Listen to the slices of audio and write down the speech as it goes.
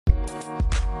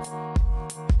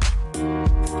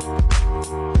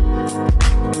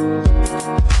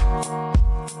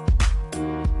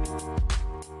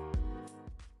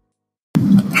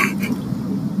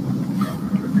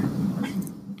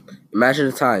Imagine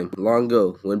a time long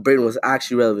ago when Britain was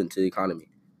actually relevant to the economy.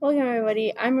 Welcome,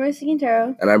 everybody. I'm Marissa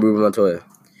Quintero. And I'm Ruben Montoya.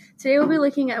 Today we'll be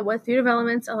looking at what three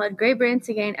developments allowed Great Britain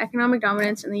to gain economic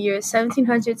dominance in the years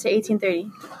 1700 to 1830.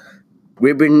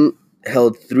 Great Britain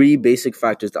held three basic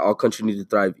factors that all countries need to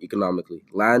thrive economically: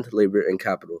 land, labor, and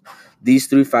capital. These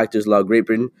three factors allowed Great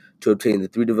Britain to obtain the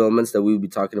three developments that we will be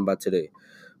talking about today,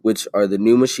 which are the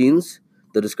new machines,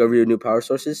 the discovery of new power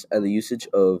sources, and the usage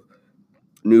of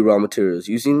new raw materials.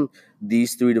 Using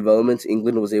these three developments,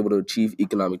 England was able to achieve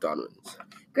economic dominance.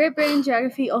 Great Britain's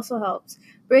geography also helped.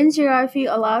 Britain's geography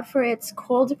allowed for its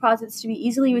coal deposits to be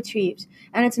easily retrieved,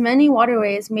 and its many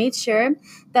waterways made sure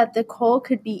that the coal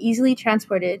could be easily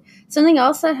transported. Something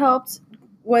else that helped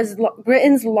was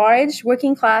Britain's large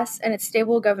working class and its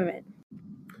stable government.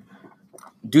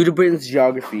 Due to Britain's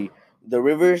geography, the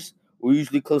rivers were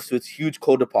usually close to its huge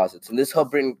coal deposits, and this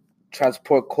helped Britain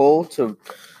transport coal to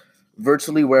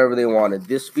virtually wherever they wanted.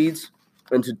 This feeds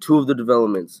into two of the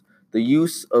developments: the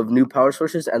use of new power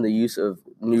sources and the use of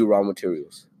new raw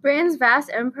materials. Britain's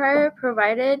vast empire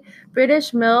provided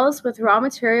British mills with raw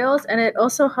materials, and it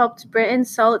also helped Britain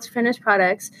sell its finished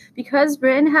products. Because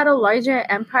Britain had a larger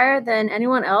empire than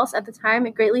anyone else at the time,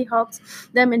 it greatly helped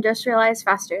them industrialize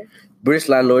faster. British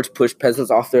landlords pushed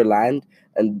peasants off their land,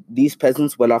 and these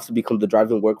peasants went off to become the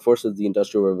driving workforce of the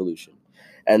Industrial Revolution.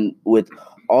 And with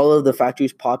all of the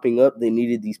factories popping up, they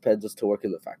needed these peasants to work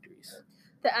in the factories.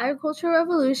 The agricultural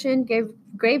revolution gave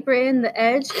Great Britain the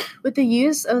edge with the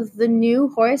use of the new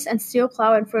horse and steel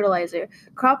plow and fertilizer.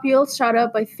 Crop yields shot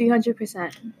up by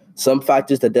 300%. Some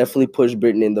factors that definitely pushed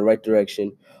Britain in the right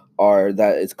direction are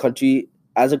that as a country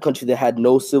that had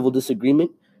no civil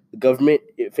disagreement, the government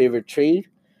favored trade,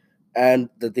 and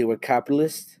that they were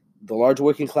capitalist, the large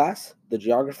working class, the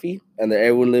geography, and that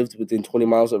everyone lived within 20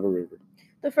 miles of a river.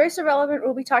 The first development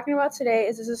we'll be talking about today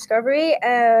is the discovery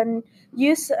and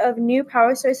use of new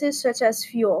power sources such as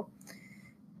fuel,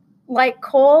 like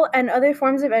coal and other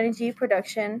forms of energy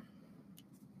production,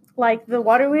 like the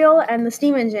water wheel and the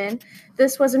steam engine.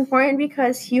 This was important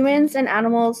because humans and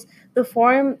animals, the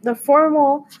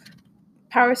formal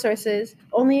power sources,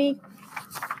 only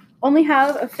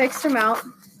have a fixed amount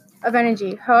of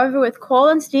energy. However, with coal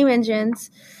and steam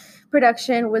engines,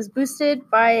 production was boosted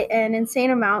by an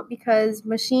insane amount because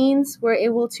machines were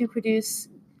able to produce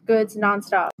goods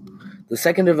nonstop. The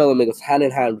second development goes hand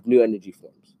in hand with new energy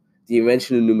forms, the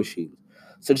invention of new machines,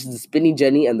 such as the spinning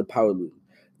jenny and the power loom.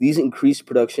 These increased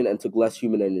production and took less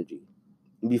human energy.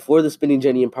 Before the spinning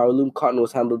jenny and power loom, cotton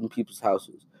was handled in people's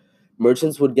houses.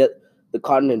 Merchants would get the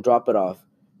cotton and drop it off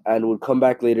and would come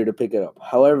back later to pick it up.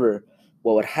 However,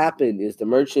 what would happen is the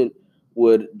merchant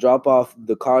would drop off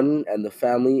the cotton and the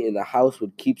family in the house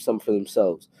would keep some for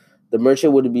themselves. The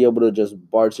merchant wouldn't be able to just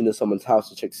barge into someone's house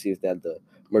to check to see if they had the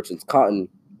merchant's cotton.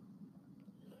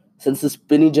 Since the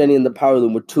spinning jenny and the power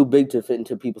loom were too big to fit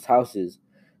into people's houses,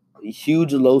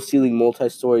 huge low-ceiling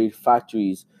multi-story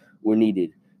factories were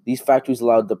needed. These factories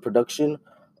allowed the production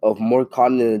of more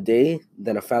cotton in a day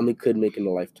than a family could make in a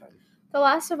lifetime. The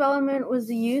last development was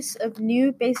the use of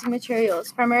new basic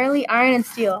materials, primarily iron and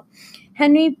steel.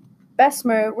 Henry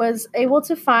Bessemer was able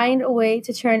to find a way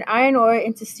to turn iron ore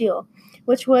into steel,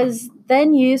 which was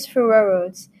then used for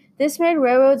railroads. This made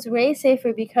railroads way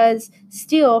safer because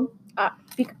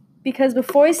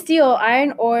before steel,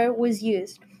 iron ore was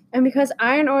used. And because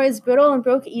iron ore is brittle and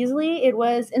broke easily, it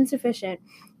was insufficient.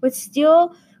 With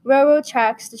steel railroad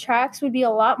tracks, the tracks would be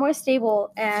a lot more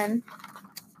stable and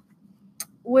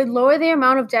would lower the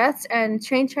amount of deaths, and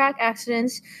train track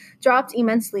accidents dropped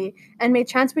immensely and made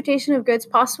transportation of goods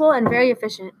possible and very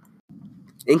efficient.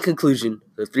 In conclusion,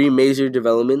 the three major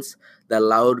developments that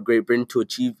allowed Great Britain to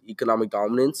achieve economic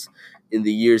dominance in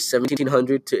the years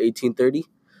 1700 to 1830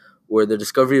 were the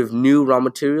discovery of new raw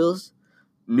materials,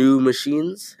 new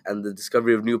machines, and the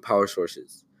discovery of new power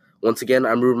sources. Once again,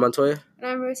 I'm Ruben Montoya. And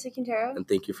I'm Marissa Quintero. And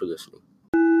thank you for listening.